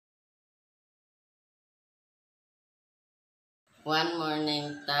One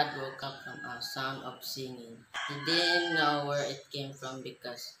morning, Tad woke up from a sound of singing. He didn't know where it came from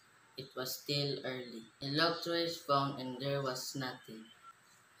because it was still early. He looked through his phone and there was nothing.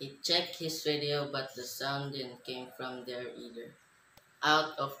 He checked his radio but the sound didn't come from there either.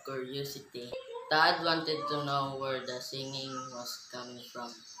 Out of curiosity, Tad wanted to know where the singing was coming from.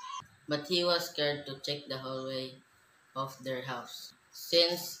 But he was scared to check the hallway of their house,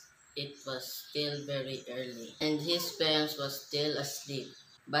 since it was still very early and his parents were still asleep.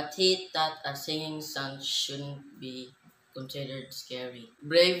 But he thought a singing sound shouldn't be considered scary.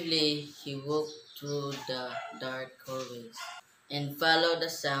 Bravely, he walked through the dark hallways and followed the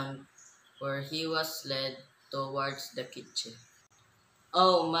sound where he was led towards the kitchen.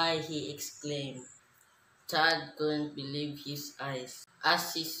 "Oh my!" he exclaimed. Tad couldn't believe his eyes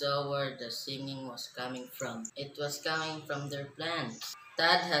as he saw where the singing was coming from. It was coming from their plants.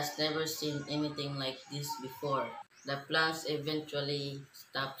 Tad has never seen anything like this before. The plants eventually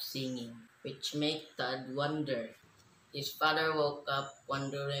stopped singing, which made Tad wonder. His father woke up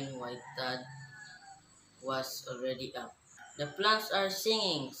wondering why Tad was already up. "The plants are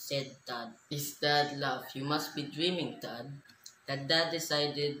singing," said Tad. His dad laughed. "You must be dreaming, Tad." The dad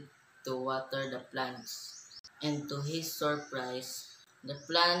decided to water the plants. And to his surprise, the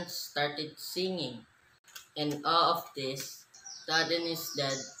plants started singing. In awe of this, Tad and his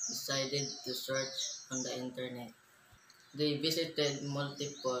dad decided to search on the internet. They visited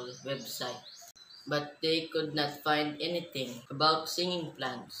multiple websites, but they could not find anything about singing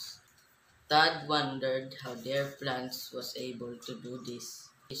plants. Tad wondered how their plants was able to do this.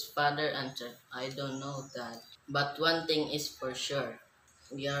 His father answered, "I don't know, Dad. But one thing is for sure.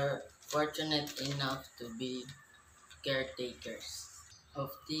 We are fortunate enough to be caretakers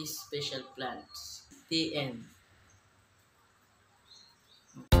of these special plants." The end.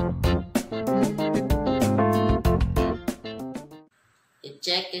 He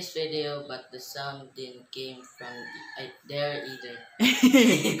checked his video, but the sound didn't came from there either.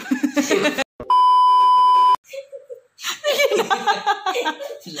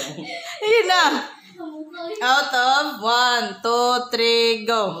 Yun na. Out of 1, 2, 3,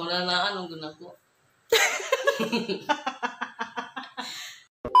 go. Muna na, anong guna ko?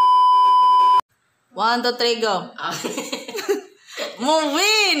 One, two, three, go.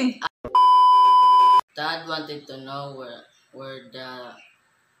 Moen! Dad wanted to know where the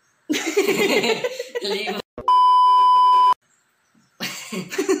leaf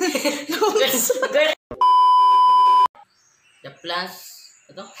the plants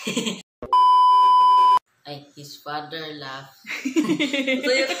ito? Ay, his father laughed.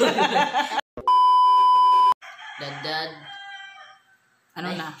 The dad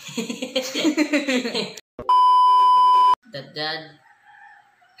Ano ay. na? The dad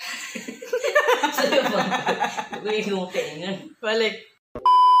sa'yo ba? Uy, kaingan. Balik.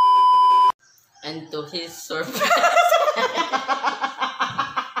 And to his surprise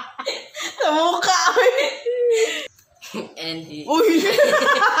Namukha and he uy!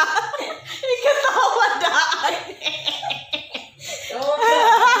 Ikatawa daan.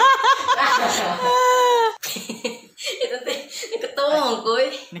 ito tayo, nagkatawang ko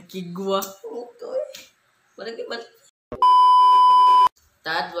eh. Nakigwa. Parang iba.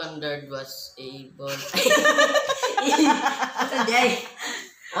 Tad wondered was able.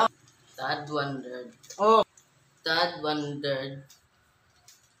 Tad wondered. Oh. Tad wondered.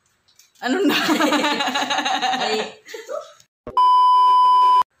 Ano na? Ay.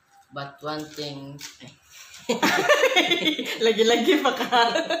 But one thing. Lagi-lagi pa ka.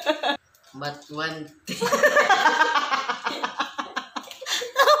 But one thing.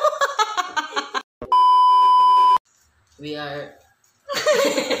 We are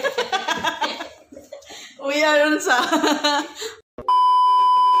on sa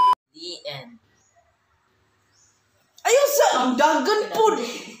the end. ayun sa ang dagan po.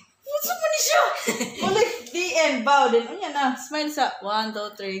 What's up ni siya? Balik the end. Bow din. Ano yan na? Smile sa 1,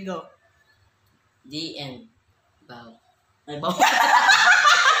 2, 3, go. The end. Bow. Ay, bow.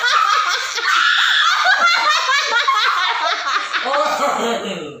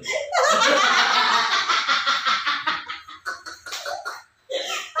 Oh!